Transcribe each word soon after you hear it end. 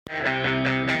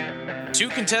Two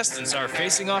contestants are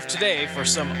facing off today for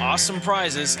some awesome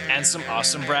prizes and some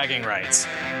awesome bragging rights.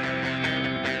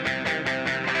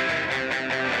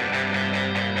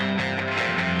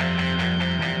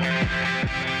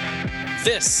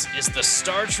 This is the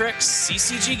Star Trek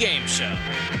CCG Game Show.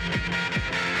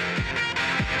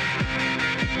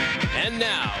 And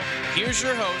now, here's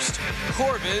your host,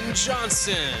 Corbin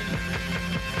Johnson.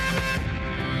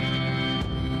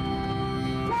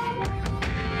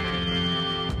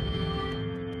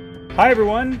 Hi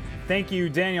everyone, thank you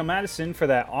Daniel Madison for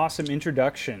that awesome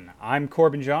introduction. I'm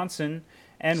Corbin Johnson,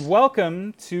 and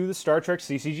welcome to the Star Trek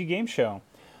CCG Game Show.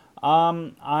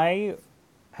 I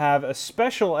have a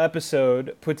special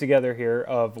episode put together here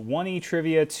of 1E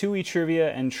Trivia, 2E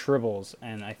Trivia, and Tribbles,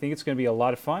 and I think it's going to be a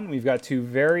lot of fun. We've got two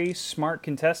very smart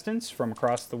contestants from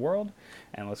across the world,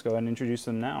 and let's go ahead and introduce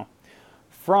them now.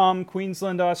 From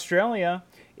Queensland, Australia,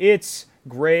 it's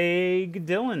Greg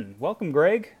Dillon. Welcome,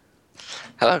 Greg.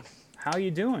 Hello. How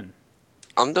you doing?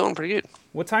 I'm doing pretty good.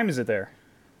 What time is it there?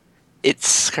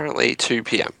 It's currently 2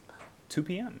 p.m. 2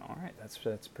 p.m. All right,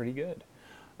 that's pretty good.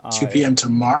 2 p.m.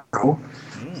 tomorrow.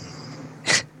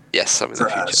 Yes, I'm in the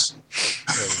future. Us.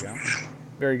 There we go.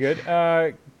 Very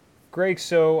good. Greg,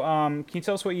 so can you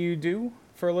tell us what you do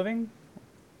for a living?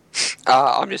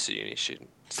 I'm just a uni student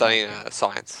studying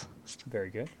science. Very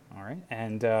good. All right.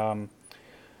 And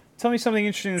tell me something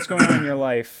interesting that's going on in your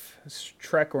life,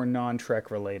 Trek or non-Trek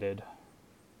related.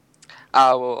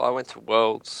 Well, I went to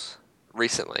Worlds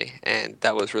recently, and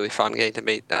that was really fun getting to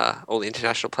meet all the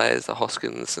international players, the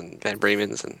Hoskins and Van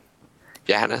Bremens and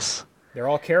Johannes. They're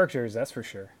all characters, that's for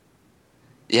sure.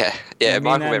 Yeah. I mean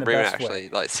Michael that in Van the Bremen best actually. way.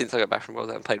 Like since I got back from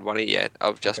Worlds, I haven't played 1E yet.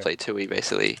 I've just played 2E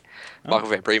basically. Michael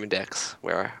Van Bremen decks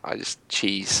where I just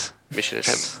cheese mission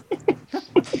attempts.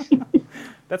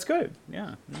 That's good.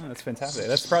 Yeah, no, that's fantastic.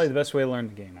 That's probably the best way to learn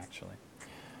the game, actually.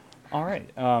 All right.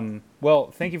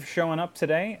 Well, thank you for showing up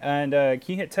today. And can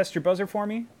you hit test your buzzer for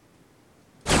me?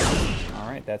 All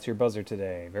right, that's your buzzer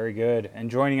today. Very good.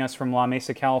 And joining us from La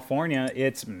Mesa, California,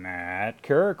 it's Matt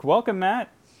Kirk. Welcome, Matt.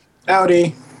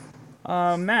 Howdy.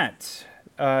 Matt,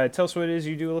 tell us what it is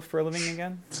you do for a living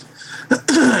again.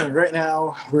 Right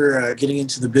now, we're getting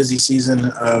into the busy season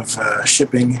of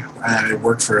shipping. I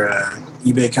work for an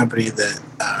eBay company that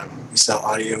we sell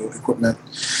audio equipment.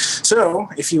 So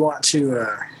if you want to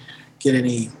get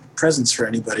any presents for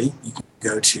anybody, you can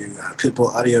go to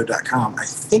pitbullaudio.com. I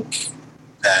think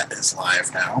that is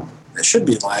live now. It should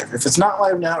be live. If it's not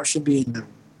live now, it should be in a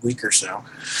week or so.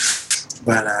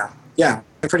 But yeah,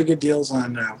 pretty good deals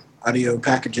on audio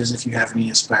packages if you have any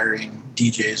aspiring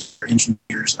DJs or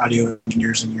engineers, audio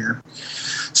engineers in your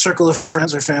circle of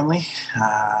friends or family.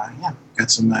 Yeah,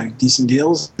 got some decent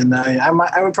deals, and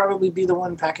I would probably be the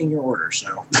one packing your order.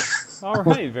 So All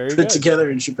right, very put good. it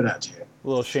together and ship it out to you. A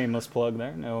little shameless plug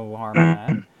there. No harm in that.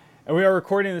 And we are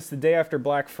recording this the day after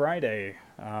Black Friday.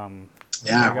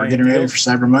 Yeah, we're getting ready for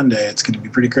Cyber Monday. It's going to be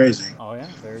pretty crazy. Oh, yeah,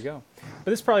 there you go. But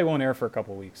this probably won't air for a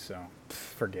couple weeks, so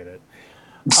forget it.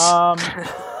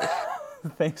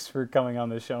 Thanks for coming on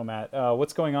the show, Matt.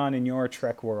 What's going on in your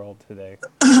Trek world today?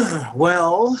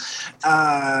 Well,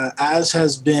 as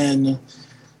has been,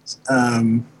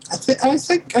 I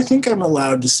think I'm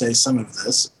allowed to say some of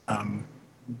this.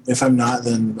 If I'm not,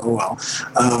 then oh well.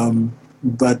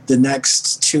 But the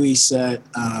next 2E set,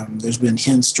 there's been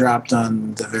hints dropped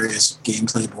on the various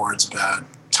gameplay boards about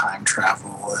time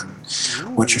travel and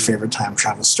what's your favorite time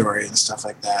travel story and stuff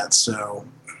like that. So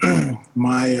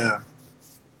my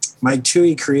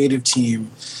 2E creative team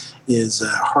is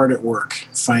hard at work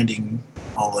finding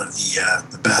all of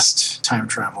the best time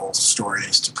travel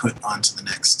stories to put onto the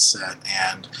next set.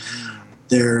 And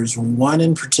there's one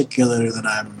in particular that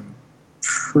I'm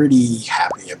pretty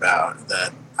happy about,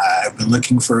 that I've been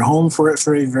looking for a home for it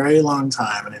for a very long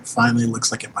time, and it finally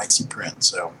looks like it might see print.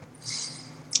 So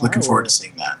looking forward to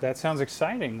seeing that. That sounds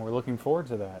exciting. We're looking forward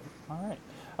to that. All right.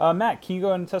 Matt, can you go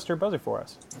ahead and test our buzzer for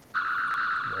us?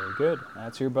 Very good.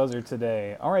 That's your buzzer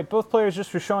today. All right, both players, just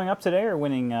for showing up today, are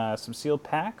winning some sealed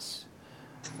packs.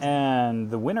 And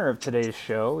the winner of today's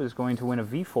show is going to win a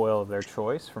V-foil of their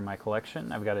choice from my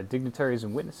collection. I've got a Dignitaries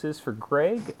and Witnesses for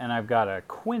Greg, and I've got a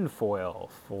Quinn foil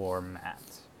for Matt.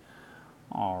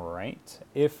 All right.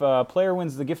 If a player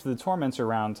wins the Gift of the Tormentor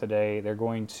round today, they're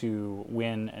going to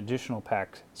win additional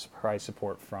pack surprise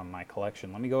support from my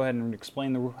collection. Let me go ahead and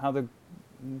explain how the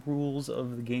rules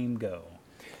of the game go.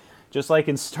 Just like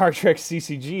in Star Trek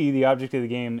CCG, the object of the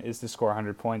game is to score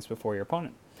 100 points before your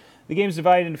opponent. The game is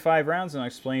divided into 5 rounds, and I'll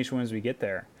explain each one as we get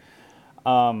there.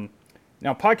 Now,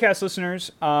 podcast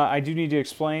listeners, I do need to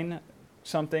explain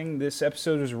something. This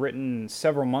episode was written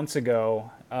several months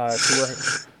ago, so we're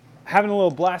having a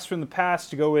little blast from the past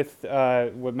to go with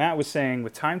what Matt was saying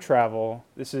with time travel.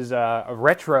 This is a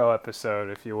retro episode,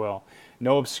 if you will.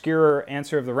 No obscure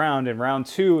answer of the round, and round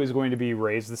 2 is going to be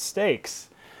raise the stakes.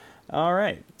 All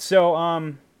right. So,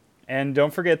 and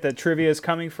don't forget that trivia is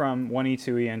coming from 1E,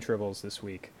 2E, and Tribbles this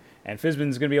week. And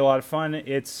Fizban's going to be a lot of fun.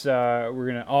 It's we're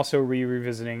going to also be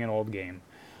revisiting an old game.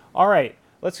 All right.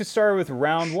 Let's get started with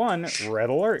round 1, Red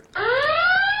Alert.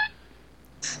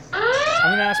 I'm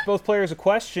going to ask both players a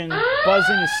question. Buzz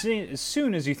in as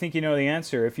soon as you think you know the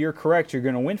answer. If you're correct, you're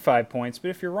going to win 5 points. But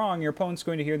if you're wrong, your opponent's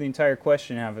going to hear the entire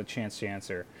question and have a chance to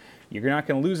answer. You're not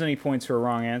going to lose any points for a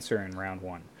wrong answer in round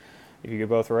 1. If you get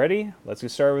both ready, let's get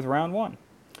started with round 1.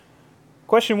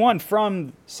 Question 1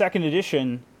 from 2nd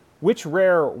edition. Which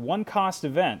rare one-cost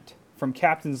event from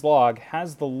Captain's Log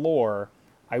has the lore,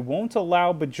 I won't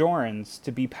allow Bajorans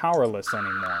to be powerless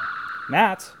anymore?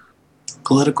 Matt?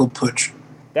 Political putsch.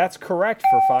 That's correct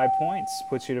for 5 points.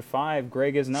 Puts you to 5.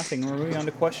 Greg has nothing. We're moving on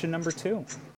to question number 2.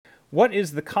 What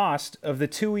is the cost of the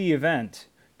 2E event,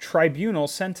 Tribunal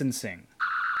Sentencing?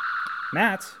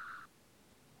 Matt?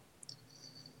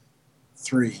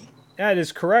 3. That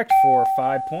is correct for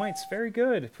 5 points. Very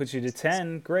good. Puts you to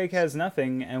 10. Greg has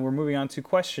nothing, and we're moving on to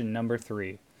question number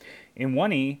 3. In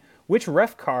 1E, which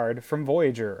ref card from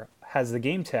Voyager has the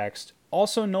game text,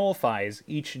 also nullifies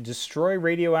each destroy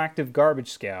radioactive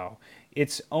garbage scow?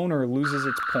 Its owner loses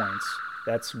its points.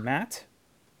 That's Matt.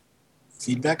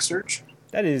 Feedback search?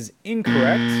 That is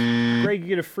incorrect. Greg, you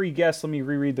get a free guess. Let me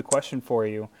reread the question for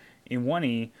you. In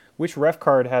 1E, which ref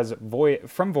card has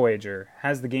from Voyager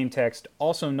has the game text,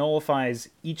 also nullifies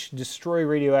each destroy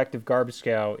radioactive garbage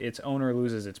scow? Its owner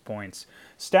loses its points.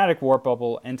 Static warp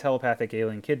bubble and telepathic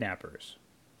alien kidnappers.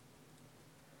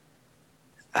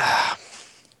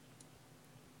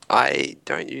 I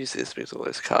don't use this because all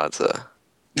those cards are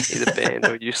either banned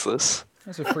or useless.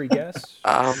 That's a free guess.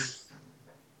 I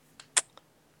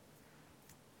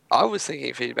was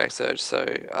thinking feedback surge, so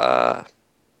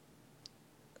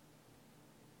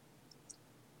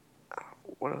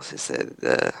what else is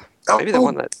there? Maybe the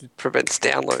one that prevents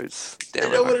downloads. I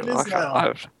know what it is now.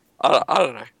 I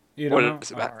don't know. You don't know? What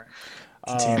is it about? All right.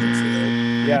 Containment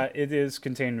field. Yeah, it is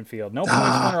containment field. No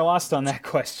points won or lost on that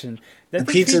question. The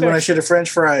pizza when I should have French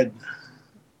fried.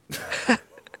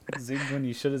 Zigged when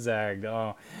you should have zagged.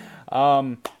 Oh,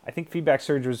 I think feedback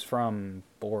surge was from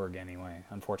Borg anyway.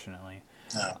 Unfortunately.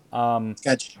 Oh.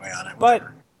 Got you anyway on it. But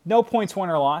Whatever. no points won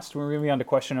or lost. We're moving on to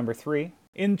question number 3.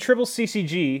 In Tribble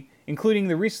CCG, including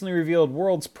the recently revealed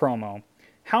Worlds promo,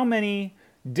 how many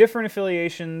different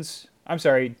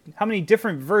how many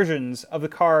different versions of the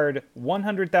card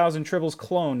 100,000 Tribbles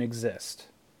clone exist?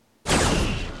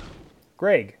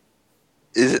 Greg.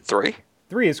 Is it 3?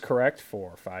 3 is correct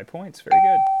for 5 points. Very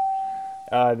good.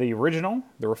 The original,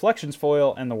 the Reflections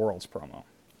foil, and the Worlds promo.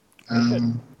 Very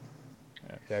good.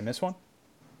 Did I miss one?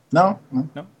 No.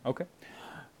 No? Okay.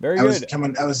 Very I good.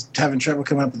 I was having trouble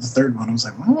coming up with the third one. I was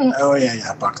like, oh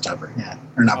yeah, box topper, yeah,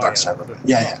 or not box topper, but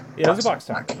yeah. Yeah, it was a box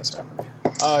topper. Not case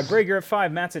topper. Greg, you're at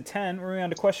 5. Matt's at 10. We're moving on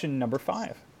to question number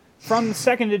 5. From the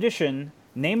 2nd edition,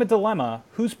 name a dilemma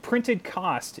whose printed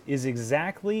cost is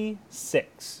exactly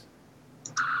 6.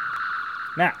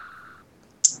 Matt.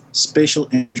 Spatial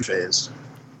interface.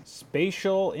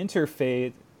 Spatial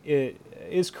interface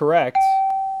is correct.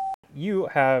 You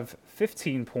have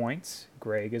 15 points.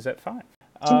 Greg is at 5.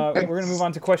 We're going to move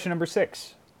on to question number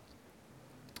 6.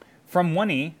 From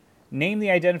 1E, name the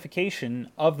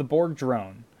identification of the Borg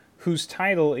drone, whose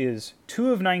title is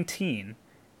 2 of 19,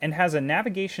 and has a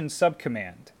navigation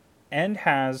subcommand, and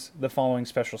has the following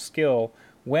special skill: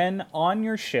 when on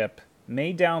your ship,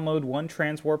 may download 1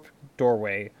 transwarp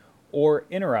doorway, or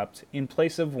interrupt in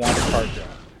place of 1 card draw.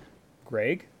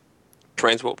 Greg?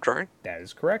 Transwarp drone? That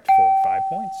is correct for 5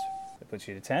 points. That puts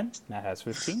you to 10. Matt has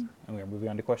 15. And we are moving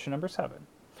on to question number 7.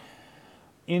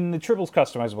 In the Tribbles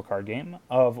customizable card game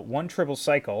of 1 Tribble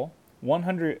cycle,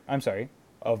 1,000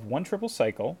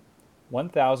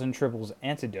 Tribbles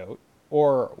antidote,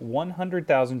 or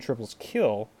 100,000 Tribbles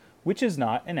kill, which is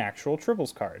not an actual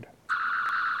Tribbles card?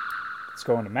 Let's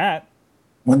go into Matt.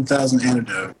 1,000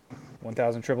 antidote.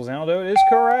 1,000 Tribbles antidote is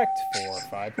correct for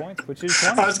 5 points, which is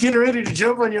 20. I was getting ready to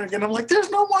jump on you again. I'm like, there's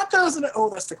no 1,000.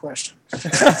 Oh, that's the question.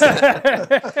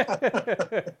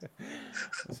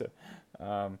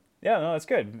 Yeah, no, that's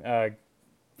good.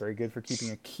 Very good for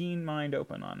keeping a keen mind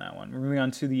open on that one. We're moving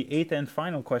on to the 8th and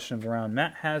final question of the round.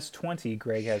 Matt has 20.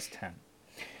 Greg has 10.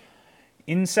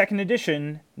 In 2nd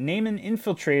edition, name an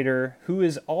infiltrator who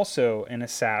is also an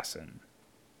assassin.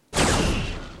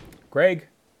 Greg?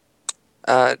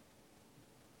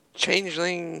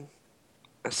 Changeling.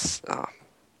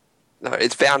 No,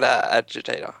 it's Founder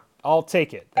Agitator. I'll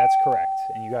take it. That's correct.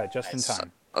 And you got it just in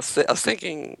time. I was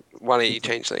thinking one of you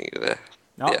changelings there.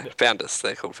 No, Yeah, founders.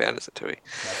 They're called founders at TUI.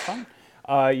 that's fine.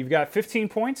 You've got 15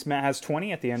 points. Matt has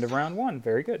 20 at the end of round 1.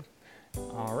 Very good.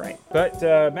 All right. But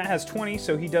Matt has 20,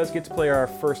 so he does get to play our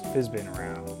first Fizbin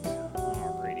round.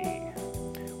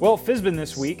 Alrighty. Well, Fizbin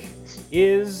this week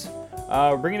is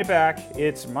bringing it back.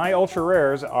 It's my ultra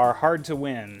rares are hard to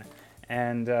win.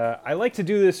 And I like to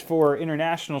do this for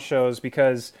international shows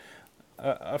because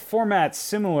a format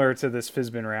similar to this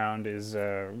Fizbin round is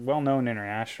well known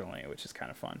internationally, which is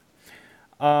kind of fun.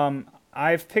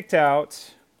 I've picked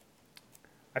out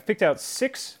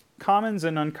 6 commons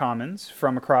and uncommons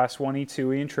from across 1E,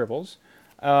 2E, and triples,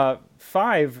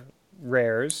 5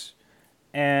 rares,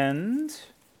 and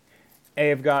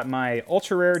I've got my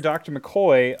ultra rare Dr.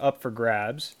 McCoy up for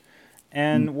grabs.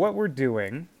 And what we're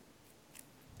doing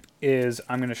is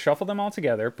I'm going to shuffle them all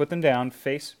together, put them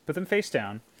face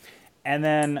down, and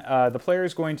then the player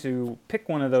is going to pick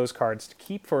one of those cards to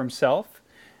keep for himself.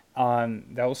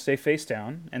 That will stay face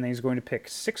down, and then he's going to pick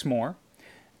 6 more,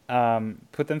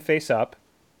 put them face up,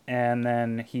 and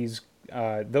then he's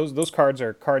those cards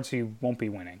are cards he won't be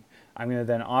winning. I'm going to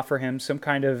then offer him some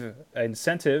kind of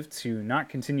incentive to not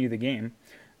continue the game,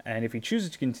 and if he chooses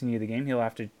to continue the game, he'll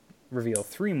have to reveal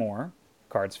 3 more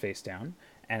cards face down.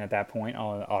 And at that point,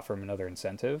 I'll offer him another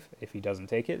incentive. If he doesn't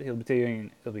take it, he'll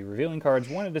be revealing cards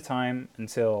one at a time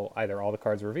until either all the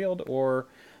cards are revealed or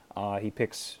he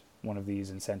picks one of these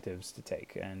incentives to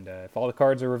take. And if all the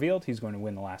cards are revealed, he's going to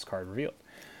win the last card revealed.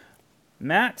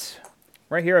 Matt,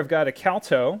 right here I've got a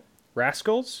Kalto,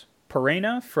 Rascals,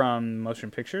 Perena from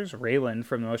Motion Pictures, Raylan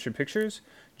from the Motion Pictures,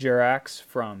 Jerax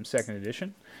from 2nd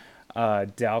Edition,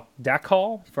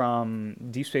 Dakal from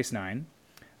Deep Space Nine,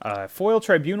 Foil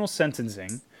Tribunal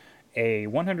Sentencing, a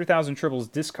 100,000 Triples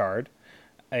discard,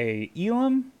 a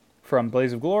Elam from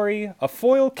Blaze of Glory, a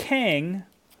Foil Kang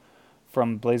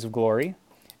from Blaze of Glory,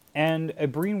 and a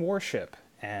Breen Warship,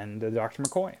 and a Dr.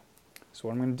 McCoy. So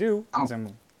what I'm going to do is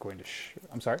I'm going to...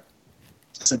 I'm sorry?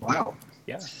 I said, wow.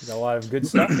 Yeah, got a lot of good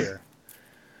stuff here.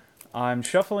 I'm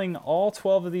shuffling all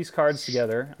 12 of these cards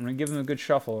together. I'm going to give them a good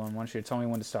shuffle, and I want you to tell me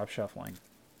when to stop shuffling.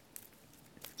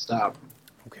 Stop.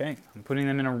 Okay, I'm putting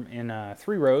them in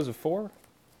 3 rows of 4,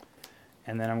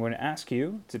 and then I'm going to ask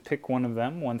you to pick one of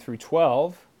them, 1 through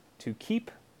 12, to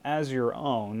keep as your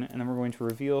own, and then we're going to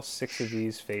reveal 6 of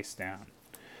these face down.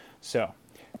 So,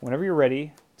 whenever you're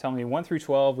ready, tell me 1 through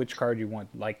 12 which card you would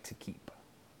like to keep.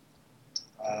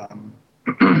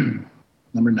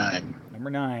 Number 9. Number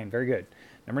 9, very good.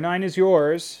 Number 9 is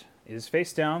yours. It is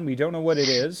face down. We don't know what it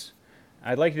is.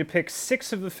 I'd like you to pick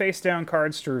 6 of the face down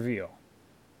cards to reveal.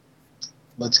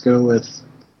 Let's go with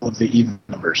the even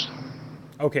numbers.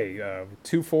 Okay,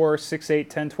 2, 4, 6, 8,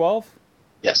 10, 12?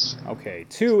 Yes. Okay,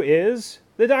 2 is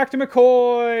the Dr.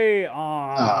 McCoy!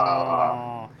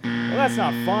 Aww. Well, that's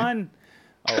not fun.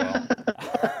 Oh, well.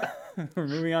 We're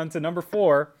moving on to number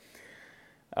 4.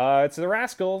 It's the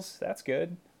Rascals. That's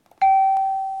good.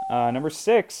 Number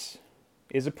 6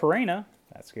 is a Perena.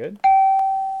 That's good.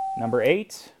 Number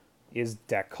 8 is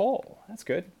Dakal. That's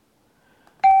good.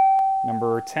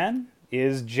 Number 10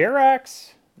 is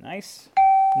Jerax. Nice.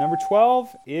 Number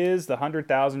 12 is the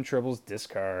 100,000 Triples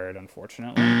discard,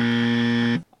 unfortunately.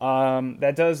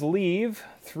 That does leave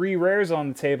 3 rares on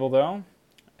the table, though.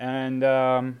 And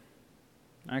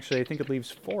actually, I think it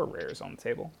leaves 4 rares on the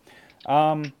table.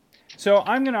 So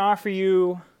I'm going to offer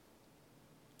you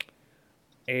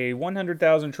a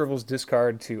 100,000 Triples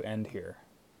discard to end here.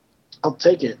 I'll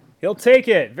take it. He'll take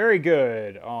it. Very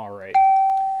good. All right.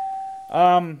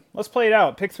 Let's play it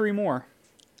out. Pick 3 more.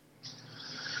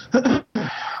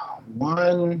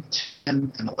 1,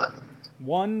 10, and 11.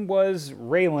 1 was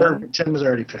Raylan. 10 was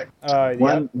already picked.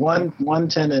 Yep. 1,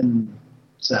 10, and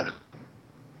 7.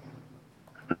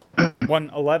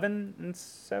 1, 11, and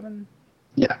 7?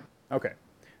 Yeah. Okay.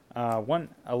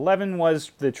 11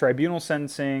 was the Tribunal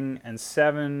Sentencing, and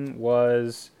 7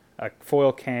 was a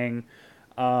Foil Kang.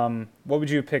 What would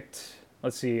you have picked?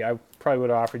 Let's see. I probably would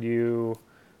have offered you...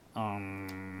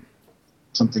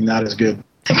 something not as good.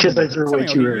 Because I threw away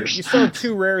 2 rares. You still have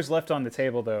 2 rares left on the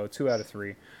table, though. 2 out of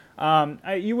 3.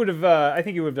 You would have. I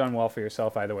think you would have done well for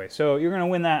yourself either way. So you're going to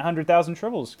win that 100,000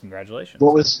 Triples. Congratulations.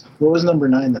 What was number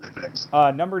 9 that I picked?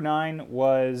 Number 9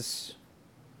 was.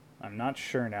 I'm not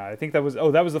sure now. I think that was.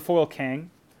 Oh, that was the Foil Kang,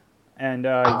 and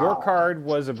your card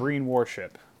was a Breen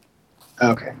Warship.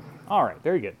 Okay. All right.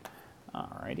 Very good.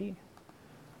 All righty.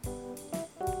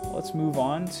 Let's move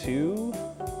on to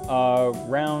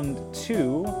round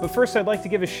 2. But first, I'd like to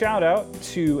give a shout out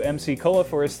to MC Cola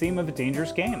for his theme of a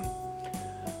dangerous game.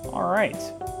 All right.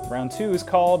 Round 2 is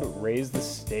called Raise the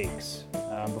Stakes.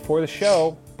 Before the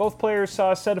show, both players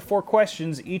saw a set of 4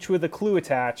 questions, each with a clue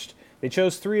attached. They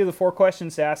chose 3 of the 4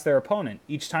 questions to ask their opponent.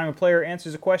 Each time a player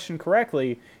answers a question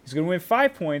correctly, he's going to win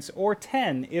 5 points, or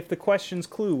 10 if the question's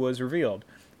clue was revealed.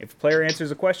 If a player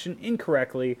answers a question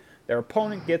incorrectly, their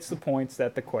opponent gets the points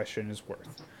that the question is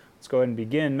worth. Let's go ahead and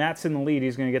begin. Matt's in the lead.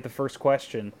 He's going to get the first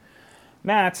question.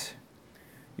 Matt,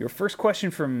 your first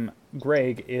question from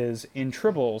Greg is, in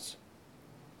Tribbles,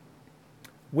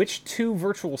 which 2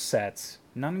 virtual sets,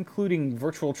 not including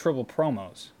virtual Tribble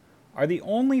promos, are the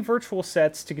only virtual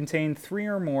sets to contain 3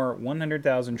 or more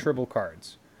 100,000 Tribble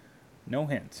cards? No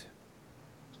hint.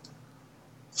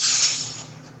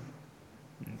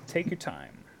 Take your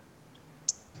time.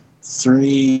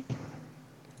 3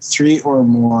 or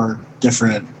more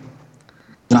different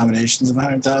denominations of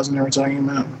 100,000 are we talking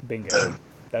about? Bingo.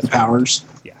 That's powers?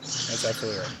 Yeah, that's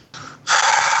absolutely right.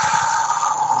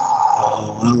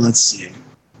 Oh, well, let's see.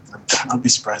 I'll be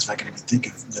surprised if I can even think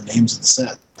of the names of the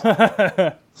set.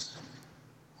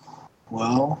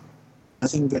 Well,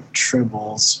 Nothing But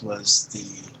Tribbles was the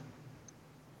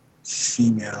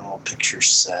female picture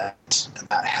set, and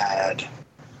that had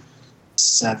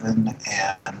Seven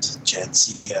and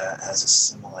Jadzia as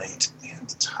Assimilate and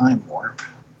Time Warp. I'm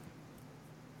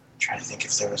trying to think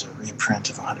if there was a reprint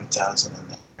of 100,000 in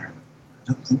there. I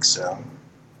don't think so.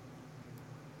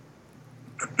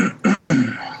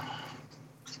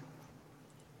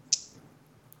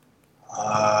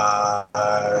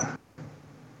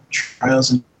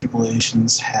 Trials and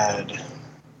Tribulations had I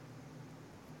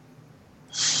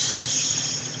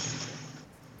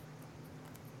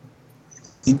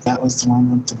think that was the one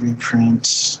with the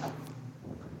reprint.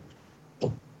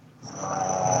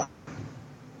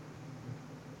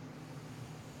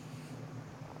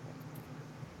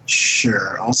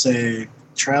 Sure, I'll say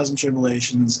Trials and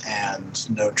Tribulations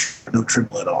and no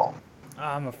Tribble at all.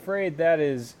 I'm afraid that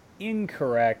is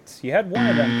incorrect. You had one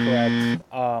of them correct.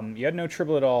 You had no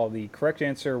Tribble at all. The correct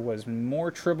answer was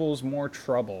More Tribbles, More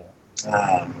Trouble. So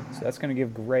that's going to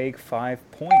give Greg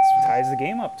 5 points. Ties the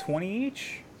game up, 20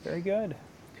 each. Very good.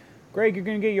 Greg, you're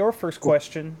going to get your first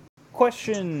question.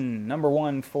 Question number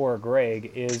 1 for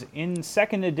Greg is, in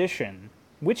 2nd edition,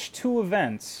 which 2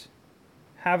 events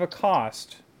have a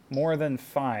cost more than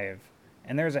 5?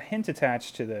 And there's a hint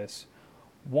attached to this.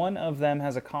 One of them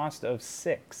has a cost of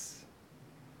 6.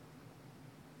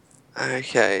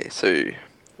 Okay, so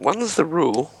one's the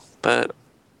rule, but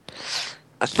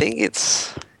I think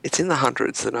it's in the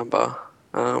hundreds, the number.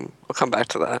 I'll come back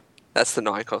to that. That's the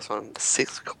 9 cost one. The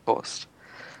 6 cost.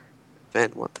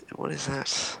 Then what is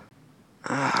that?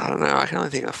 I don't know. I can only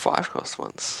think of 5 cost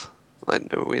ones.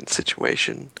 Like no win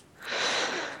situation.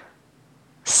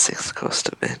 6 cost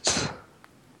event.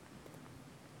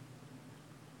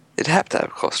 It'd have to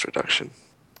have cost reduction.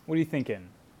 What are you thinking?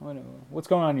 What's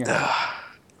going on in your head?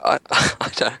 I'm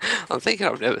thinking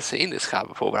I've never seen this card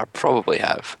before, but I probably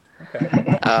have. Okay.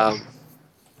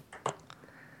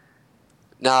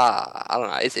 Nah, I don't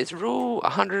know. It's rule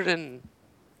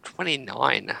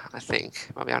 129, I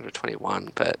think. Might be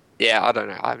 121, but yeah, I don't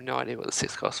know. I have no idea what the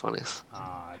 6 cost one is.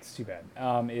 It's too bad.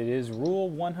 It is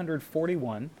rule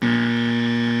 141.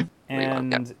 And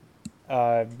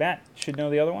Matt should know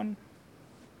the other one.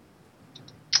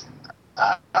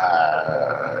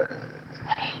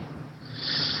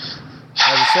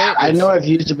 I know I've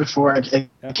used it before. I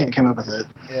can't come up with it.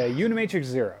 Unimatrix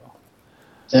Zero.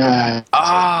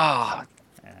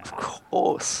 Of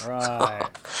course. Right.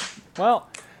 Well,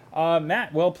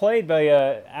 Matt, well played by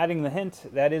adding the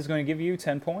hint. That is going to give you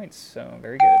 10 points. So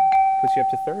very good. Puts you up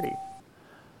to 30.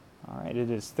 All right, it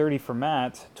is 30 for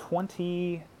Matt,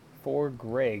 20 for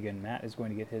Greg, and Matt is going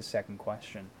to get his second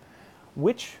question.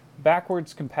 Which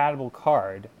backwards compatible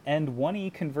card and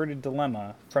 1E converted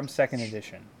dilemma from 2nd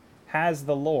edition has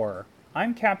the lore,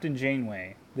 I'm Captain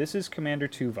Janeway, this is Commander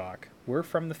Tuvok, we're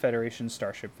from the Federation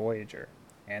Starship Voyager,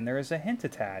 and there is a hint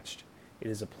attached. It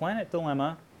is a planet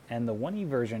dilemma, and the 1E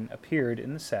version appeared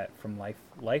in the set from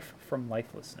Life from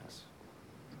Lifelessness.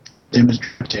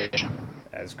 Demonstration.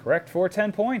 That is correct for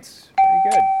 10 points. Very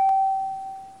good.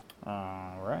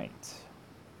 All right.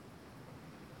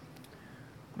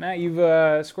 Matt,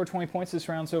 you've scored 20 points this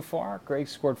round so far. Greg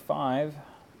scored 5.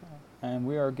 And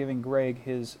we are giving Greg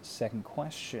his second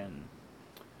question.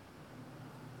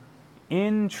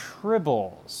 In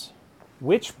Tribbles,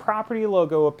 which property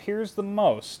logo appears the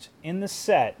most in the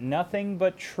set Nothing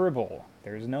But Tribble?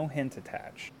 There's no hint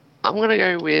attached. I'm going to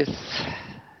go with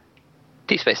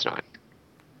Deep Space Nine.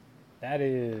 That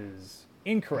is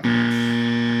incorrect.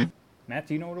 Matt,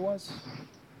 do you know what it was?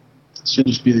 It should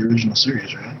just be the original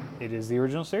series, right? It is the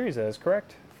original series. That is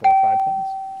correct. 4 or 5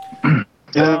 points.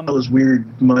 Yeah, those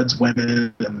weird muds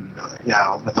women, and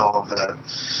yeah, with all of the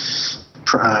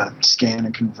scan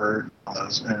and convert, all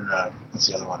those, and what's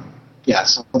the other one? Yeah,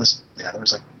 so there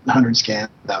was like 100 scan,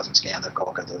 1,000 scan. They've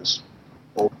all got those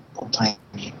old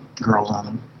tiny girls on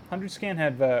them. 100 scan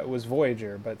had was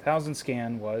Voyager, but 1,000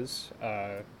 scan was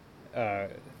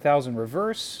 1,000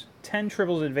 reverse, 10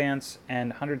 triples advance,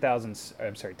 and 100,000.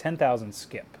 I'm sorry, 10,000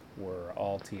 skip were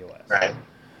all TOS. Right.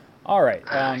 All right.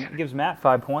 Gives Matt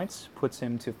 5 points, puts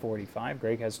him to 45.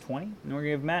 Greg has 20, and we're gonna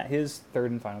give Matt his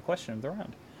third and final question of the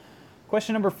round.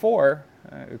 Question number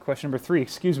 3.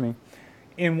 Excuse me.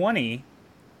 In 1E,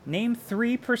 name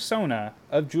 3 persona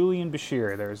of Julian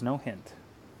Bashir. There is no hint.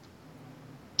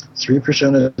 3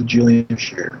 persona of Julian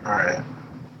Bashir. All right.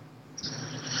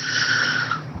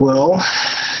 Well,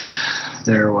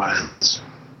 there was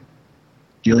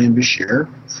Julian Bashir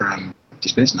from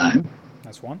Deep Space Nine.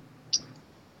 That's 1.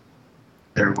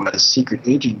 There was Secret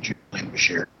Agent Julian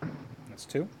Bashir. That's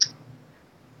 2.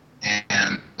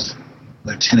 And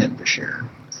Lieutenant Bashir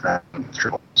from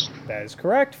Tribbles. That is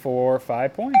correct for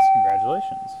 5 points.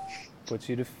 Congratulations. Puts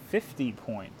you to 50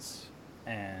 points.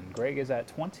 And Greg is at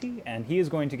 20, and he is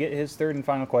going to get his third and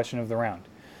final question of the round.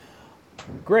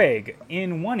 Greg,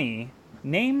 in 1E,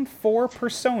 name 4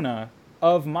 persona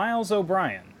of Miles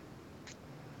O'Brien.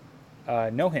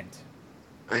 No hint.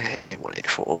 Okay,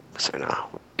 184. So now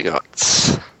we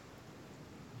got.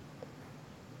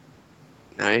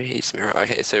 No, he's Mirror.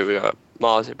 Okay, so we got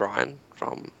Miles O'Brien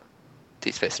from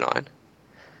Deep Space Nine.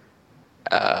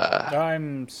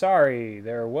 I'm sorry,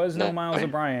 there was no No. Miles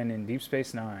O'Brien in Deep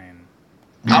Space Nine.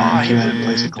 Oh, Came out in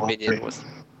Blaze of Dominion Glory. was.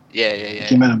 Yeah.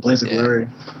 Came out in Blaze of Yeah. Glory.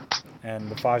 And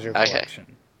the Fajo Okay. collection.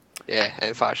 Yeah,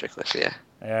 and Fire Checklist, yeah.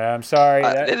 Yeah, I'm sorry.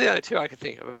 They're the only 2 I could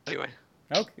think of, anyway.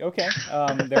 Okay.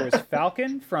 There was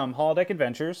Falcon from Holodeck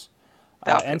Adventures,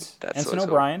 Falcon, that's what Ensign it's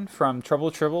O'Brien from Trouble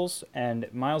with Tribbles, and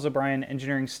Miles O'Brien,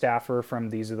 engineering staffer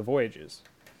from These Are the Voyages.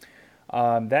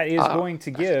 That is going to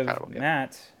give incredible, yeah.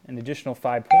 Matt an additional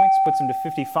 5 points, puts him to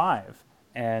 55.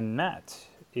 And Matt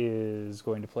is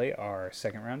going to play our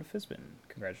second round of Fizbin.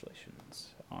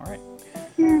 Congratulations. All right.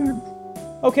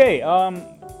 Okay,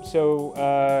 so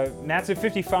Matt's at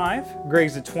 55,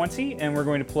 Greg's at 20, and we're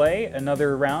going to play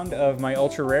another round of my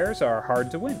Ultra Rares are hard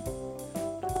to win.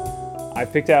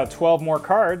 I've picked out 12 more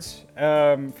cards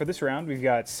for this round. We've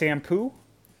got Sampu,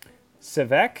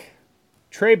 Sevek,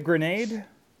 Trabe Grenade,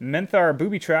 Menthar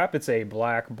Booby Trap. It's a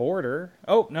black border.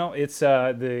 Oh, no, it's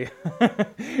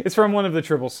it's from one of the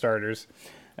Tribble starters.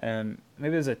 Maybe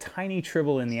there's a tiny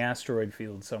Tribble in the asteroid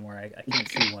field somewhere. I can't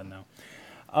see one, though.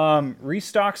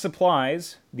 Restock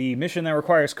Supplies, the mission that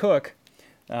requires Cook,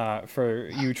 for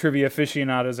you trivia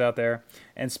aficionados out there,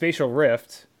 and Spatial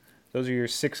Rift. Those are your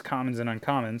 6 commons and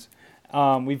uncommons.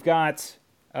 We've got,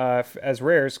 as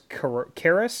rares,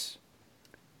 Karis.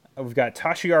 We've got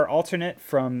Tashiar Alternate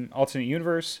from Alternate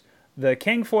Universe. The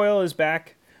Kang Foil is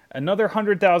back. Another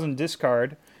 100,000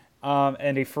 discard.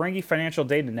 And a Ferengi Financial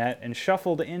Data Net. And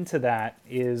shuffled into that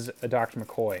is a Dr.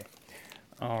 McCoy.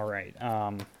 All right.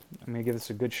 I'm going to give this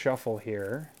a good shuffle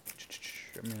here.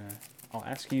 I'll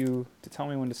ask you to tell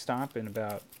me when to stop in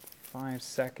about 5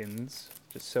 seconds.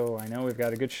 Just so I know we've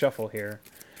got a good shuffle here.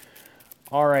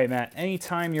 All right, Matt.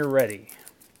 Anytime you're ready.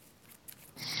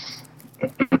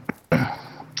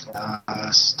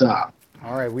 Stop.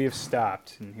 All right, we have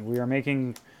stopped. And we are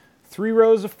making 3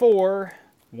 rows of 4,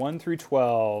 1 through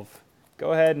 12.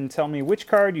 Go ahead and tell me which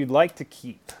card you'd like to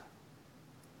keep.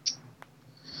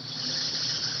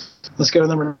 Let's go to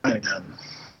number 9 again.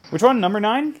 Which one? Number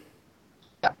 9?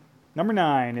 Yeah. Number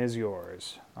 9 is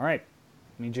yours. All right.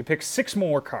 I need you to pick 6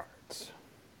 more cards.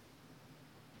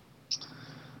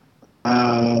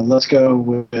 Let's go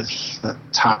with the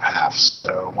top half.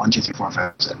 So 1, 2, 3, 4,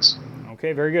 5, 6.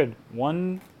 Okay, very good.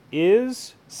 1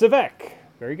 is Sevek.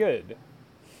 Very good.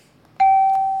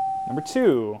 Number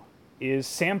 2 is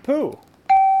Sampu.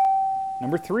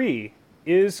 Number 3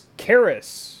 is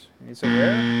Karis. It's a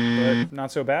rare, but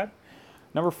not so bad.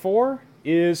 Number 4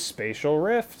 is Spatial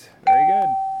Rift. Very good.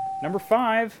 Number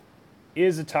 5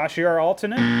 is a Tashiar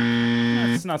Alternate.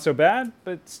 That's not so bad,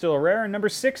 but still a rare. And number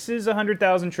 6 is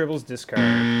 100,000 Tribbles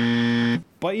discard.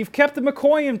 But you've kept the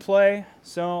McCoy in play,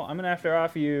 so I'm going to have to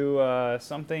offer you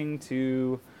something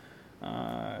to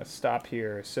stop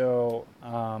here. So,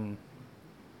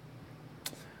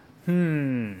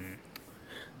 you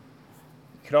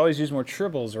could always use more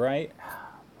Tribbles, right?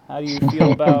 How do you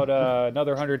feel about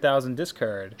another 100,000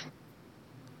 discard?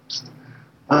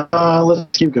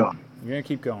 Let's keep going. You're going to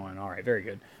keep going. All right, very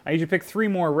good. I need you to pick 3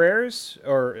 more rares,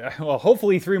 or, well,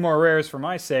 hopefully 3 more rares for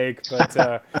my sake,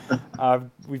 but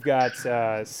we've got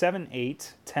 7,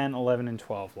 8, 10, 11, and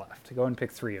 12 left. Go ahead and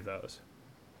pick 3 of those.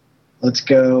 Let's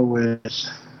go with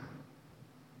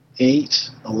 8,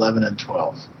 11, and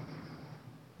 12.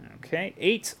 Okay,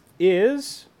 8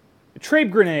 is a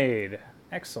Trape Grenade.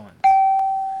 Excellent.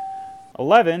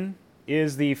 11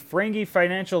 is the Ferengi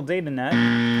Financial Data Net.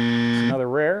 It's another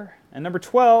rare. And number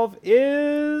 12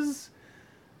 is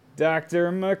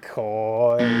Dr.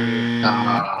 McCoy.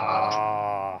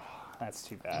 Ah, that's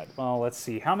too bad. Well, let's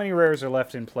see. How many rares are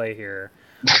left in play here?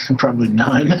 Probably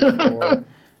 9.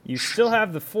 You still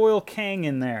have the foil Kang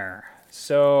in there.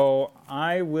 So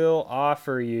I will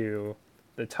offer you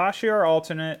the Tashiar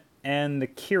alternate and the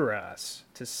Kiras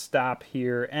to stop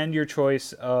here, and your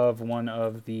choice of one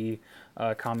of the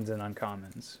commons and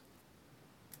uncommons.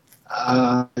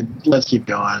 Let's keep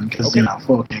going, because, Okay.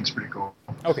 Foil King's pretty cool.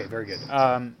 Okay, very good.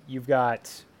 You've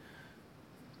got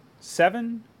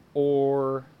 7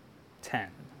 or 10.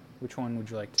 Which one would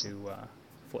you like to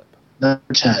flip?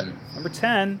 Number 10. Number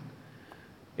 10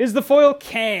 is the foil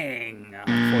Kang.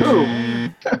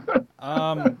 Unfortunately.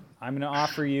 I'm going to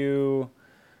offer you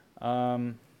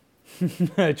a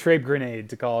Trape Grenade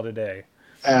to call it a day.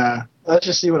 Let's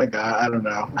just see what I got. I don't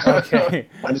know. Okay.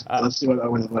 Let's see what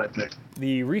I picked.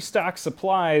 The restock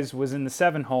supplies was in the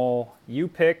 7 hole. You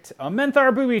picked a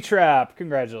Menthar Booby Trap.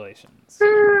 Congratulations.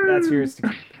 That's yours to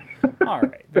keep. All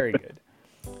right, very good.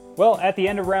 Well, at the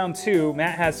end of round 2,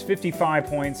 Matt has 55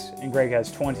 points and Greg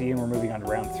has 20, and we're moving on to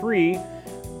round 3.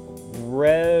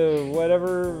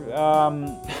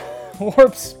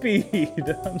 Warp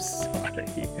Speed. I'm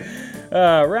sorry.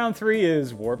 Round 3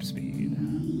 is Warp Speed.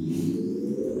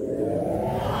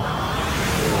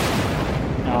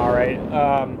 All right.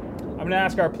 I'm going to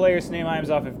ask our players to name items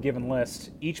off of a given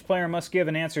list. Each player must give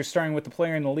an answer starting with the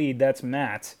player in the lead. That's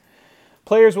Matt.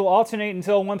 Players will alternate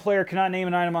until one player cannot name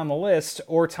an item on the list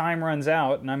or time runs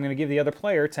out, and I'm going to give the other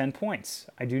player 10 points.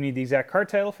 I do need the exact card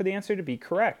title for the answer to be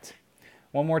correct.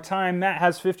 One more time, Matt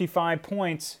has 55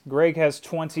 points, Greg has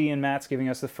 20, and Matt's giving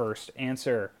us the first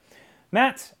answer.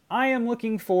 Matt, I am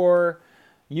looking for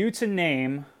you to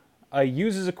name a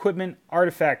uses equipment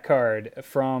artifact card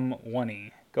from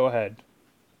 1E. Go ahead.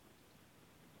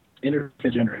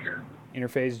 Interface generator.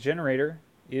 Interface generator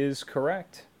is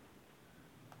correct.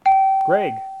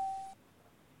 Greg.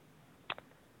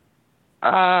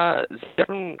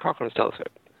 Zevran Cochrane's telescope.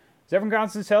 Zevran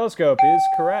Constance's telescope is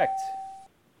correct.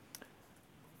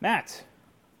 Matt.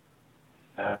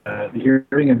 The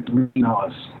hearing of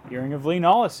Leonalis. Hearing of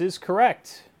Leonalis is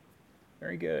correct.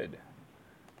 Very good.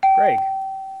 Greg.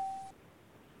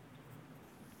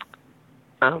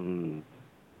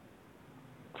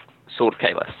 Sword of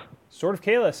Kalis. Sword of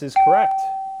Kalis is correct.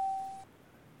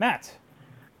 Matt.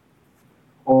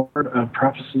 Orb of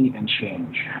Prophecy and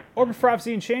Change. Orb of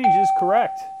Prophecy and Change is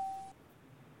correct.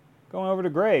 Going over to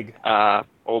Greg.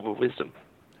 Orb of Wisdom.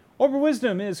 Orb of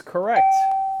Wisdom is correct.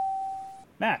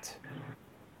 Matt.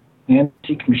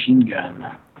 Antique Machine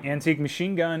Gun. Antique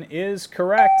Machine Gun is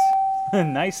correct.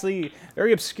 Nicely,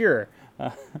 very obscure.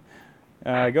 Go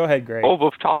ahead, Greg. Orb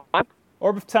of Time.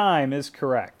 Orb of Time is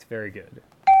correct. Very good.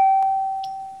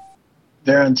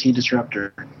 Varan T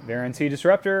Disruptor. Varan T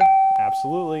Disruptor,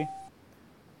 absolutely.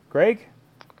 Greg?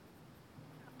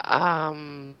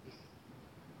 Mona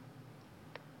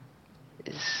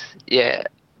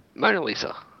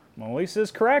Lisa. Mona Lisa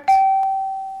is correct.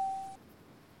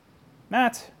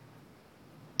 Matt?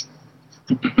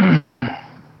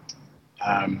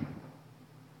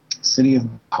 City of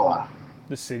Valhalla.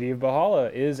 The City of Valhalla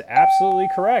is absolutely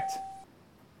correct.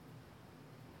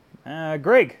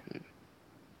 Greg?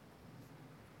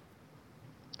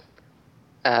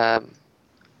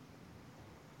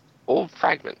 Orb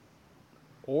Fragment.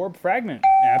 Orb Fragment,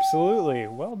 absolutely.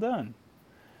 Well done.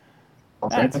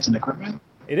 That's an equipment?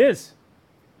 It is.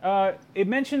 It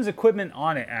mentions equipment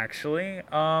on it, actually.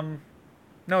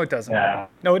 No, it doesn't. Yeah.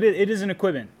 No, it is an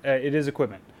equipment. It is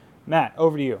equipment. Matt,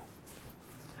 over to you.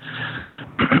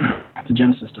 The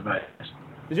Genesis device.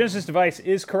 The Genesis device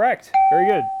is correct. Very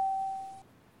good.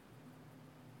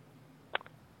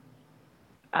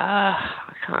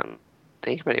 I can't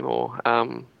think of any more.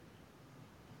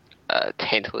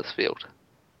 Tantalus Field.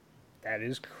 That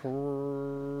is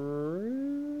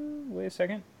Wait a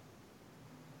second.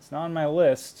 It's not on my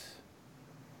list.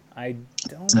 I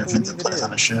don't If believe it's it plays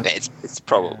on a is. ship. It's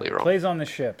probably wrong. Plays on the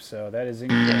ship, so that is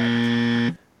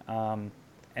incorrect.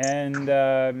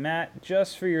 Matt,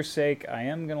 just for your sake, I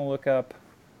am going to look up.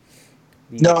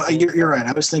 No, you're right.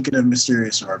 I was thinking of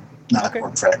Mysterious Orb, not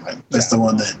Orb Fragment. That's the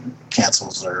one that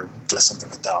cancels or does something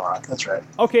with Dalrock. That's right.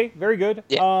 Okay, very good.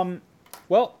 Yeah.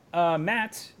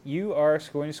 Matt, you are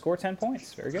going to score 10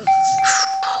 points. Very good.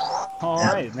 All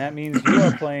right, and that means you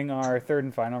are playing our third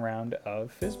and final round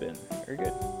of Fizbin. Very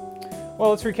good. Well,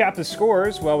 let's recap the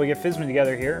scores while we get Fizman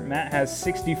together here. Matt has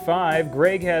 65,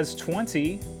 Greg has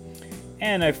 20,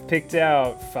 and I've picked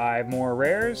out 5 more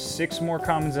rares, 6 more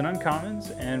commons and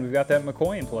uncommons, and we've got that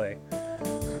McCoy in play.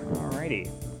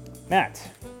 Alrighty. Matt,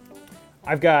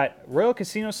 I've got Royal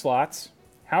Casino Slots,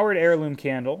 Howard Heirloom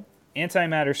Candle,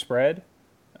 Antimatter Spread,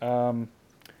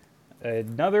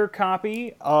 another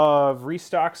copy of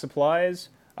Restock Supplies,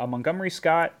 a Montgomery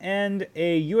Scott, and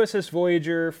a USS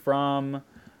Voyager from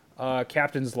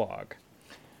Captain's Log.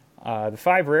 The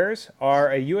 5 rares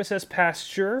are a USS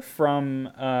Pasteur from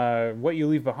What You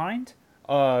Leave Behind,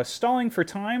 Stalling for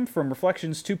Time from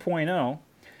Reflections 2.0,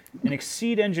 an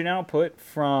Exceed Engine Output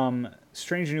from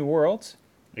Strange New Worlds,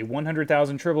 a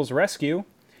 100,000 Tribbles Rescue,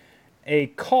 a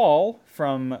Call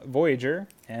from Voyager,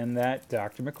 and that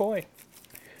Dr. McCoy.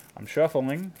 I'm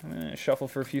shuffling. I'm going to shuffle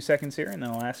for a few seconds here, and then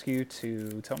I'll ask you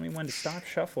to tell me when to stop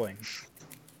shuffling.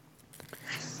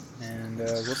 And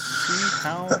we'll see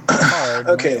how hard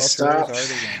Okay, my stop. alternators are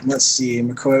to win. Let's see.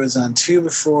 McCoy was on 2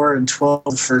 before and 12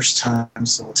 the first time,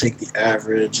 so we'll take the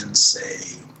average and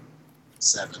say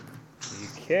 7.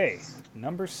 Okay,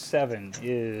 number 7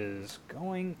 is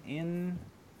going in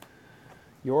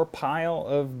your pile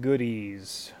of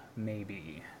goodies,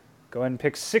 maybe. Go ahead and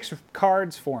pick 6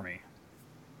 cards for me.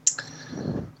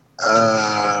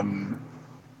 1,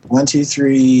 2,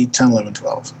 3, 10, 11,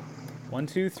 12. 1,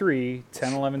 2, 3,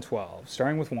 10, 11, 12.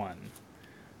 Starting with 1.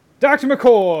 Dr.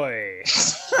 McCoy!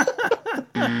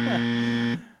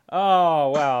 Oh,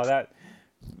 wow.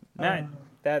 Never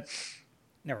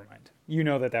mind. You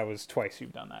know that was twice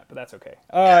you've done that, but that's okay.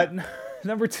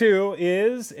 Number 2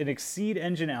 is an Exceed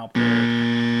Engine Output.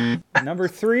 Number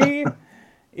 3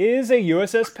 is a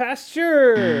USS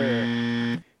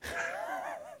Pasteur.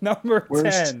 Number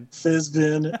Worst 10.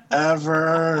 Fizbin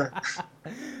ever.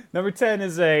 Number 10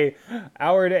 is a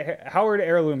Howard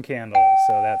Heirloom Candle,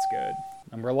 so that's good.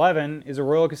 Number 11 is a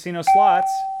Royal Casino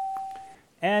Slots.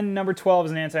 And number 12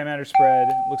 is an Antimatter Spread.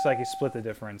 Looks like he split the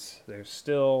difference. There's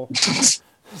still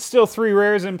 3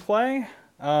 rares in play.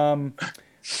 I'll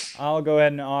go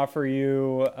ahead and offer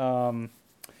you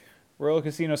Royal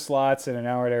Casino Slots and an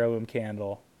Howard Heirloom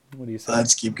Candle. What do you say?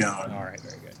 Let's keep going. All right,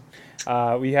 very good.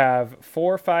 We have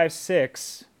 4, 5,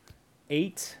 6,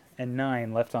 8, and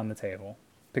 9 left on the table.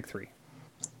 Pick 3.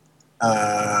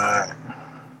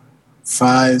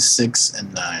 5, 6,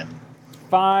 and 9.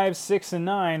 5, 6, and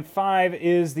 9. 5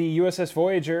 is the USS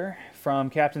Voyager from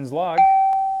Captain's Log.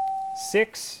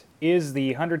 6 is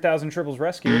the 100,000 Tribbles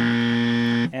Rescue.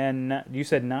 And you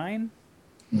said 9?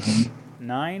 Mm-hmm.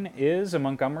 9 is a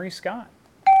Montgomery Scott.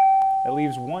 That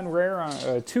leaves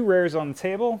 2 rares on the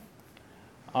table.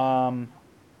 I'll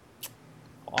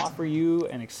offer you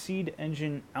an Exceed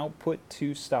Engine Output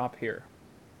to stop here.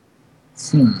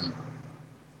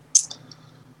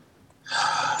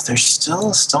 There's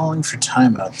still Stalling for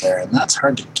Time out there, and that's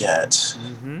hard to get.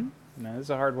 Mm-hmm. That is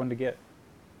a hard one to get.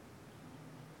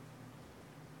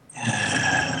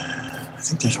 I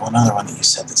think there's one other one that you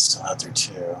said that's still out there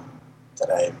too, that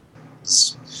I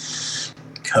was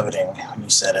coveting when you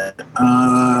said it.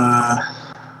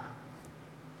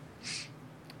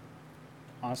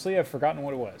 Honestly, I've forgotten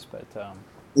what it was, but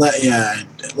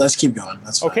let's keep going.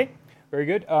 That's fine. okay. Very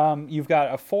good. You've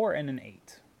got a 4 and an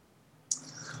 8.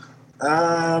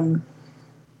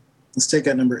 Let's take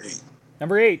out number 8.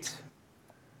 Number 8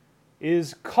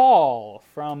 is Call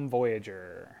from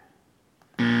Voyager.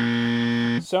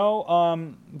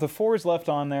 So the 4 is left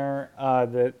on there.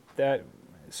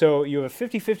 So you have a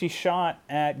 50-50 shot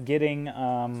at getting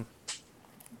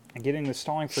the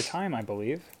Stalling for Time, I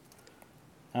believe.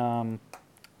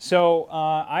 So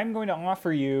I'm going to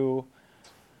offer you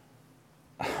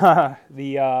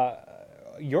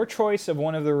your choice of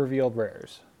one of the revealed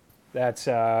rares. That's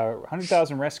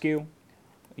 100,000 Rescue,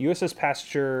 USS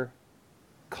Pasteur,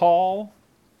 Call,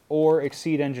 or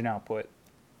Exceed Engine Output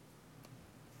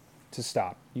to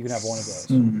stop. You can have one of those.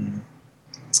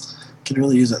 Could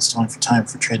really use that Stalling for Time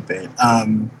for trade bait.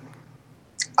 Do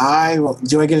I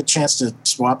get a chance to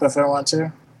swap if I want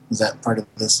to? Is that part of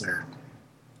this, or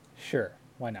Sure,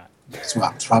 why not?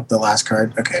 swap the last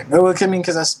card? Okay. No, I mean,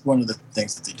 because that's one of the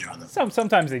things that they do on the.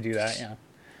 Sometimes they do that, yeah.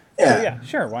 Yeah. So, yeah,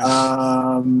 sure, why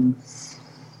not?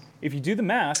 If you do the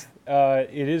math,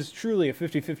 it is truly a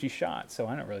 50-50 shot, so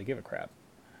I don't really give a crap.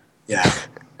 Yeah.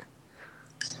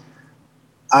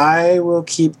 I will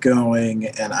keep going,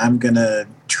 and I'm going to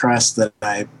trust that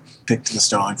I picked the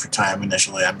Stalling for Time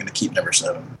initially. I'm going to keep number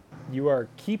 7. You are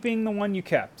keeping the one you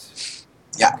kept.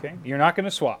 Yeah. Okay, you're not going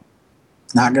to swap.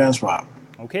 Not going to swap.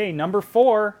 Okay, number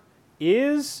 4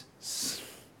 is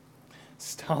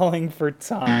Stalling for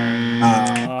Time. You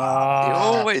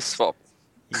always swap.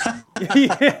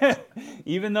 Yeah.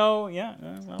 Even though, yeah,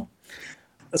 well,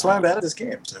 That's why I'm bad at this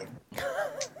game. So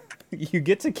you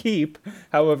get to keep,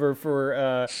 however,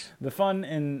 for the fun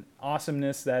and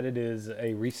awesomeness that it is,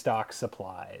 a restock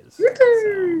supplies.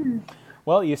 So,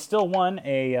 well, you still won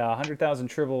a 100,000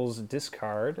 Tribbles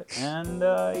discard, and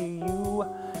you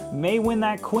may win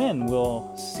that Quinn.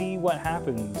 We'll see what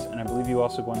happens, and I believe you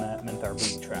also won that Menthar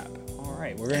Booty Trap. All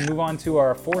right, we're going to move on to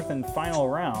our fourth and final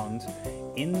round,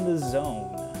 In the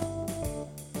Zone.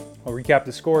 I'll recap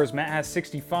the scores. Matt has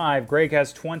 65, Greg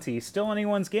has 20. Still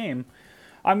anyone's game.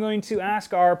 I'm going to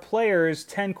ask our players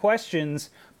 10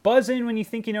 questions. Buzz in when you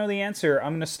think you know the answer.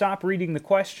 I'm going to stop reading the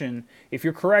question. If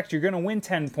you're correct, you're going to win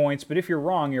 10 points, but if you're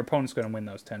wrong, your opponent's going to win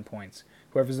those 10 points.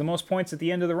 Whoever's the most points at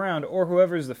the end of the round, or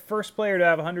whoever is the first player to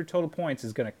have 100 total points,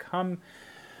 is going to come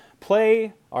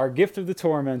play our Gift of the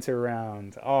Tormentor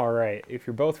round. All right, if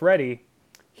you're both ready,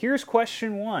 here's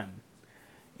question 1.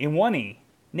 In 1E,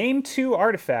 name 2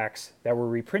 artifacts that were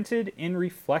reprinted in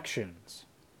Reflections.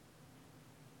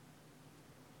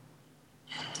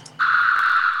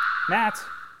 Matt.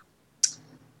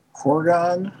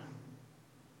 Horgon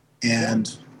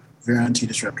and Veron-T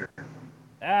Disruptor.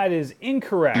 That is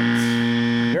incorrect.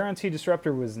 Veron-T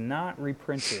Disruptor was not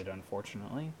reprinted,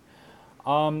 unfortunately.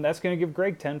 That's going to give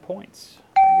Greg 10 points.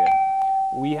 Very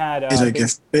good. We had...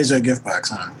 Bezoar gift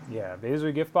box, huh? Yeah,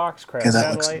 Bezoar gift box, Crab Because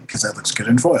Satellite. that looks good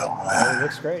in foil. It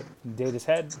looks great. Data's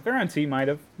Head. Veron-T might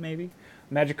have, maybe.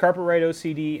 Magic Carpet Ride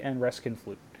OCD and Reskin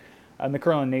Flute. And the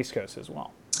Curlin Nascos as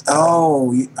well.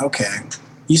 Oh, okay.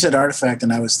 You said artifact,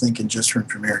 and I was thinking just from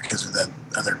Premiere because of that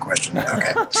other question.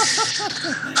 Okay.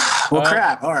 Well,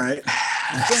 crap. All right.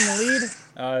 Still in the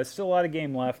lead. Still a lot of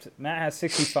game left. Matt has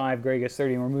 65, Greg has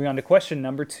 30, and we're moving on to question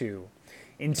number 2.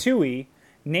 In 2E,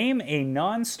 name a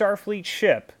non-Starfleet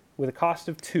ship with a cost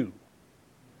of 2.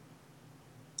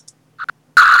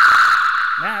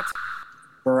 Matt.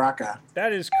 Baraka.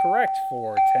 That is correct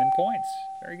for 10 points.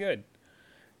 Very good.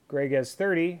 Greg has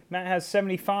 30, Matt has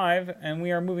 75, and we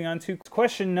are moving on to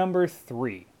question number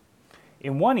 3.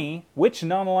 In 1E, which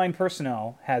non-aligned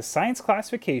personnel has science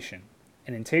classification,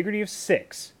 an integrity of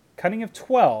 6, cunning of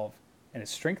 12, and a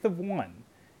strength of 1,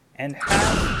 and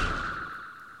has...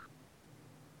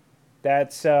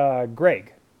 That's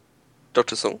Greg.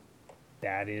 Dr. Sung.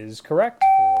 That is correct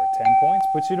for 10 points,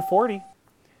 puts you to 40.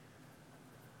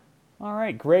 All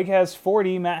right, Greg has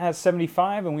 40, Matt has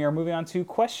 75, and we are moving on to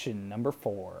question number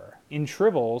 4. In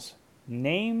Tribbles,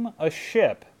 name a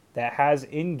ship that has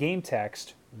in-game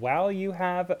text while you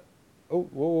have...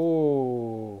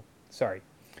 Sorry.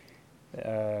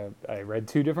 I read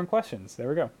 2 different questions. There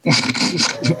we go.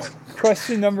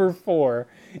 Question number 4.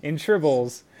 In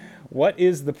Tribbles, what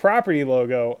is the property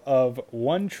logo of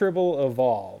One Tribble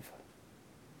Evolve?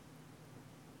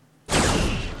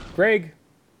 Greg?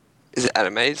 Is it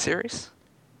animated series?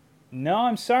 No,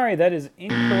 I'm sorry. That is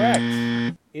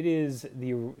incorrect. It is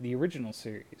the original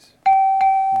series.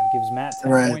 That gives Matt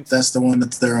 10 right, points. That's the one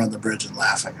that's there on the bridge and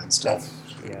laughing and stuff.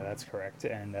 That's correct.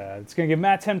 And it's going to give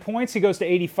Matt 10 points. He goes to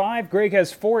 85. Greg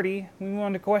has 40. We move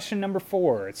on to question number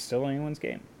 4. It's still anyone's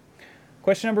game.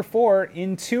 Question number 4.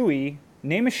 In 2E,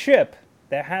 name a ship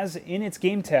that has in its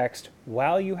game text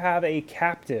while you have a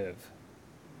captive.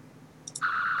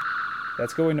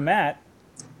 That's going to Matt.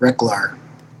 Reklar.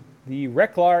 The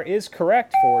Reklar is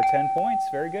correct for 10 points.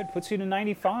 Very good. Puts you to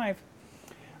 95.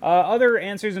 Other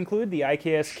answers include the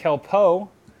IKS Kelpo,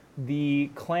 the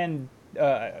Klingon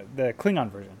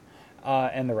version,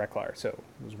 and the Reklar. So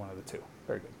it was one of the 2.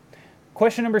 Very good.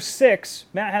 Question number 6.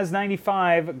 Matt has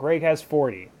 95. Greg has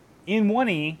 40. In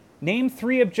 1E, name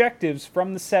 3 objectives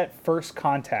from the set First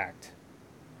Contact.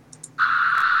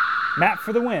 Matt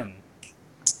for the win.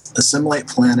 Assimilate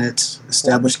planet,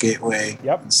 establish gateway,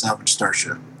 Yep. and salvage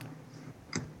starship.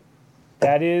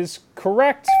 That is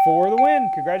correct for the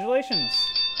win. Congratulations.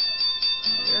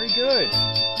 Very good.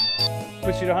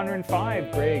 Puts you to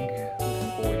 105, Greg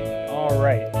with 40. All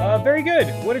right. Very good.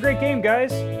 What a great game,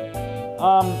 guys.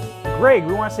 Greg,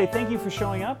 we want to say thank you for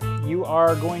showing up. You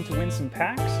are going to win some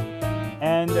packs,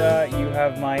 and you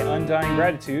have my undying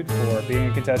gratitude for being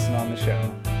a contestant on the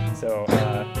show. So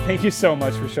thank you so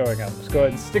much for showing up. Just go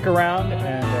ahead and stick around.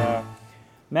 And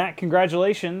Matt,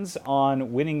 congratulations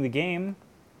on winning the game.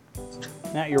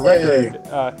 Matt, your record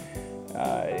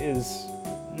is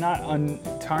not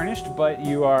untarnished, but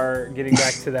you are getting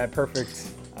back to that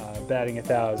perfect batting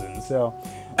 1,000. So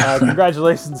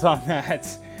congratulations on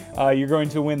that. You're going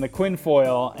to win the Quinn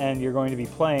foil, and you're going to be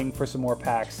playing for some more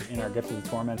packs in our Gift of the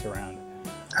Tormentor round.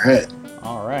 All right.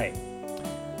 All right.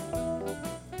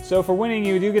 So for winning,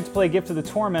 you do get to play Gift of the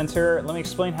Tormentor. Let me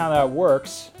explain how that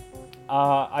works.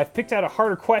 I've picked out a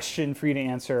harder question for you to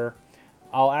answer.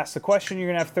 I'll ask the question. You're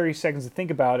going to have 30 seconds to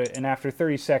think about it. And after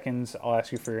 30 seconds, I'll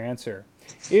ask you for your answer.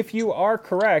 If you are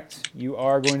correct, you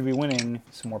are going to be winning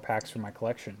some more packs from my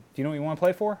collection. Do you know what you want to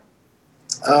play for?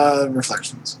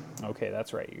 Reflections. Okay,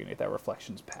 that's right. You're going to get that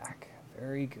Reflections pack.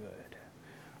 Very good.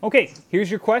 Okay, here's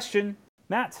your question.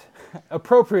 Matt,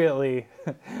 appropriately,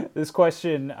 this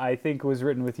question, I think, was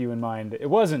written with you in mind. It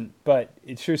wasn't, but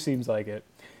it sure seems like it.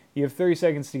 You have 30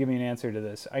 seconds to give me an answer to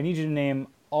this. I need you to name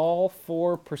all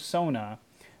 4 persona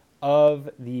of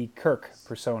the Kirk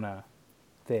persona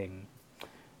thing.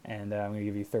 And I'm going to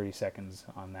give you 30 seconds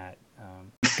on that.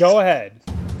 Go ahead.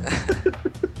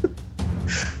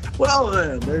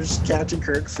 Well, there's Captain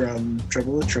Kirk from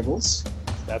Trouble with Tribbles.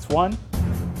 That's 1.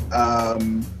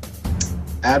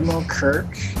 Admiral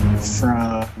Kirk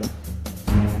from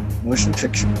Motion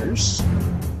Pictures.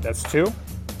 That's 2.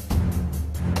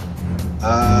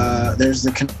 There's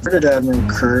the converted Admiral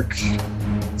Kirk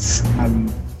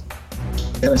from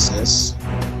Genesis.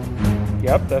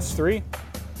 Yep, that's 3.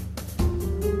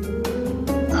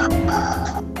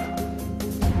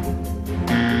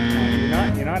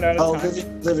 You're not out of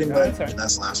time. Living No, that's Legend. right.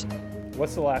 That's the last one.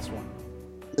 What's the last one?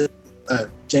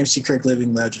 James T. Kirk,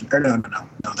 Living Legend. Or no,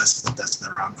 that's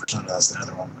the wrong persona. That's the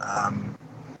other one.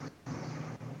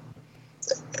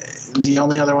 The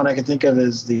only other one I can think of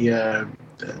is the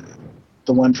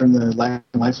one from the Life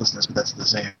and Lifelessness, but that's the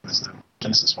same as the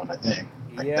Genesis one, I think.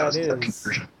 Yeah, that was it the is.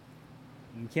 conversion.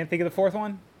 You can't think of the 4th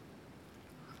one?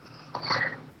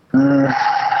 No.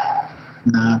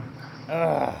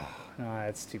 No,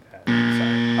 that's too bad.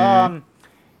 Sorry.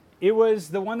 It was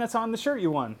the one that's on the shirt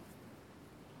you won.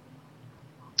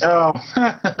 Oh.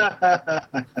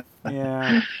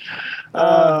 Yeah.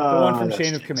 The one from that's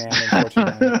Chain of nice. Command,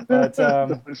 unfortunately. But,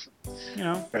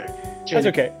 that's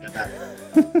okay.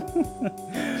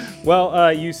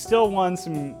 Well, you still won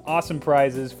some awesome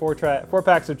prizes. 4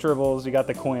 packs of Tribbles. You got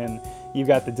the Quinn. You've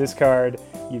got the discard.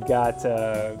 You've got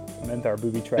Menthar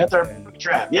Booby Trap. Menthar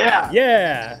Trap, yeah.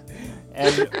 Yeah.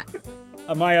 And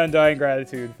my undying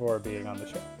gratitude for being on the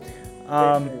show.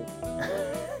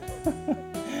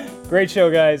 Great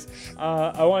show, guys.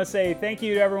 I want to say thank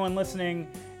you to everyone listening.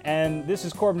 And this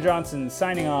is Corbin Johnson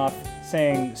signing off,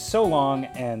 saying so long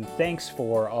and thanks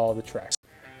for all the treks.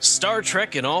 Star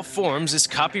Trek in all forms is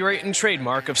copyright and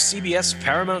trademark of CBS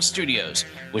Paramount Studios,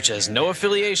 which has no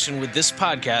affiliation with this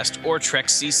podcast or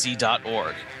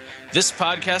TrekCC.org. This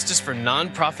podcast is for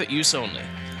non-profit use only.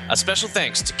 A special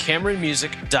thanks to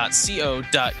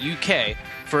CameronMusic.co.uk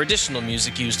for additional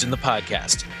music used in the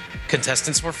podcast.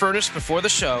 Contestants were furnished before the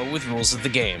show with rules of the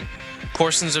game.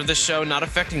 Portions of the show not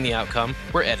affecting the outcome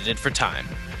were edited for time.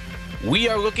 We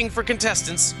are looking for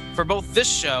contestants for both this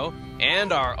show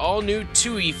and our all-new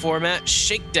 2E format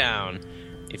Shakedown.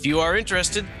 If you are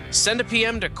interested, send a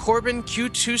PM to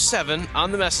CorbinQ27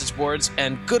 on the message boards,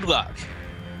 and good luck.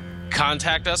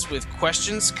 Contact us with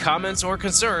questions, comments, or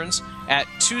concerns at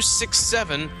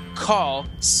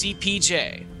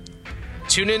 267-CALL-CPJ.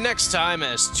 Tune in next time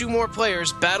as 2 more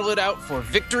players battle it out for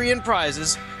victory and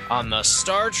prizes on the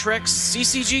Star Trek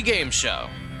CCG Game Show.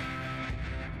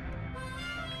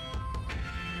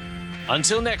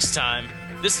 Until next time,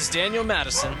 this is Daniel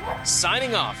Madison,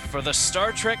 signing off for the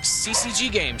Star Trek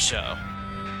CCG Game Show.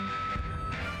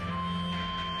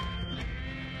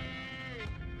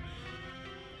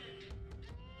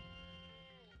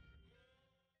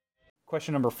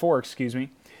 Question number 4, excuse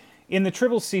me. In the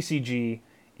Tribbles CCG,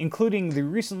 including the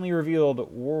recently revealed...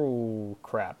 Whoa,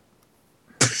 crap.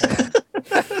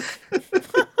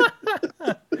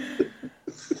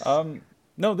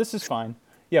 No, this is fine.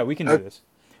 Yeah, we can do this.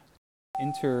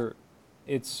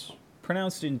 It's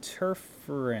pronounced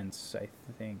interference, I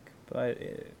think, but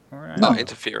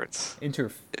Interference.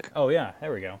 Oh yeah,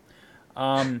 there we go.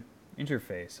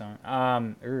 Interface.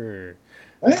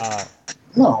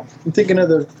 No, I'm thinking of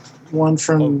the one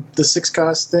from the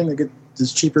 6-cost thing that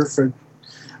is cheaper for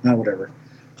whatever.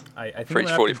 I think For I'm each gonna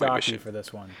have 40 to point dock mission. you for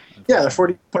this one. Yeah, the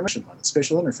 40-point mission one. It's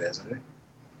spatial interface, I think.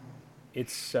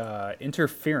 It's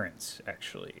interference,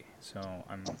 actually. So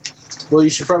I'm Well, you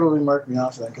should probably mark me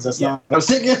off that because that's not what I was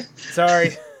thinking.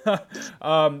 sorry.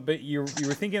 But you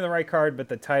were thinking of the right card, but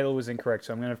the title was incorrect.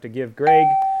 So I'm going to have to give Greg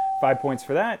 5 points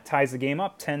for that. Ties the game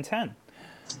up 10-10.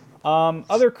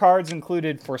 Other cards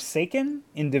included Forsaken,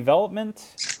 In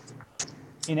Development,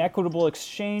 Inequitable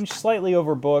Exchange, Slightly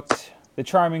Overbooked, The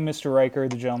Charming Mr. Riker,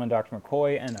 The Gentleman Dr.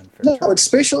 McCoy, and Unfair No, Terms. it's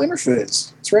spatial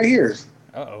interface. It's right here.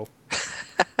 Uh-oh.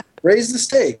 Raise the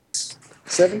stakes.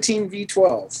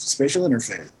 17v12. Spatial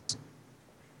interface.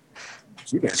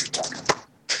 You guys are talking.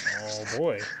 Oh,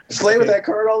 boy. I play with that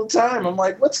card all the time. I'm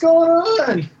like, what's going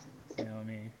on? Yeah, let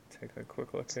me take a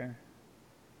quick look there.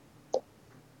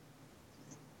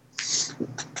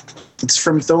 It's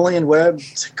from Tholian Webb.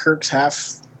 Kirk's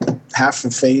half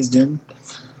phased in.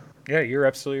 Yeah, you're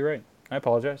absolutely right. I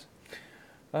apologize.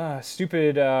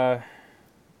 Stupid.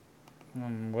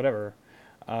 Whatever.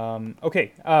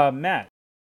 Okay, Matt.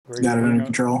 Got it under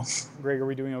control. Greg, are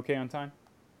we doing okay on time?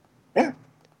 Yeah.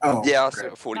 Oh. Yeah, I'll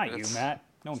great. say 40 Not minutes. you, Matt.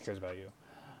 No one cares about you.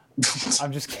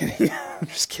 I'm just kidding. I'm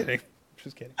just kidding.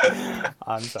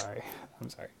 I'm sorry.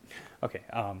 Okay.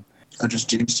 Oh, just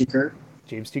James T. Kirk.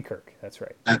 James T. Kirk. That's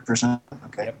right. That percent.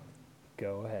 Okay. Yep.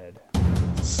 Go ahead.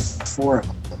 4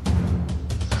 of them.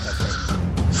 That's right.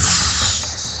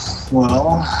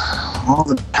 Well, all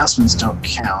the past ones don't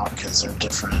count because they're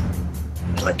different,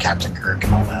 like Captain Kirk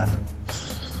and all that.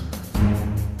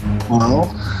 Well,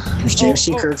 there's James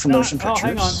T. Kirk from Motion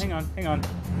Pictures. Hang on.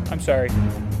 I'm sorry.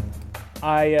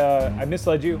 I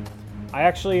misled you. I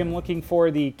actually am looking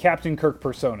for the Captain Kirk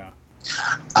persona.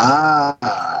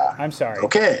 Ah. I'm sorry.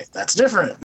 Okay, that's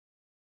different.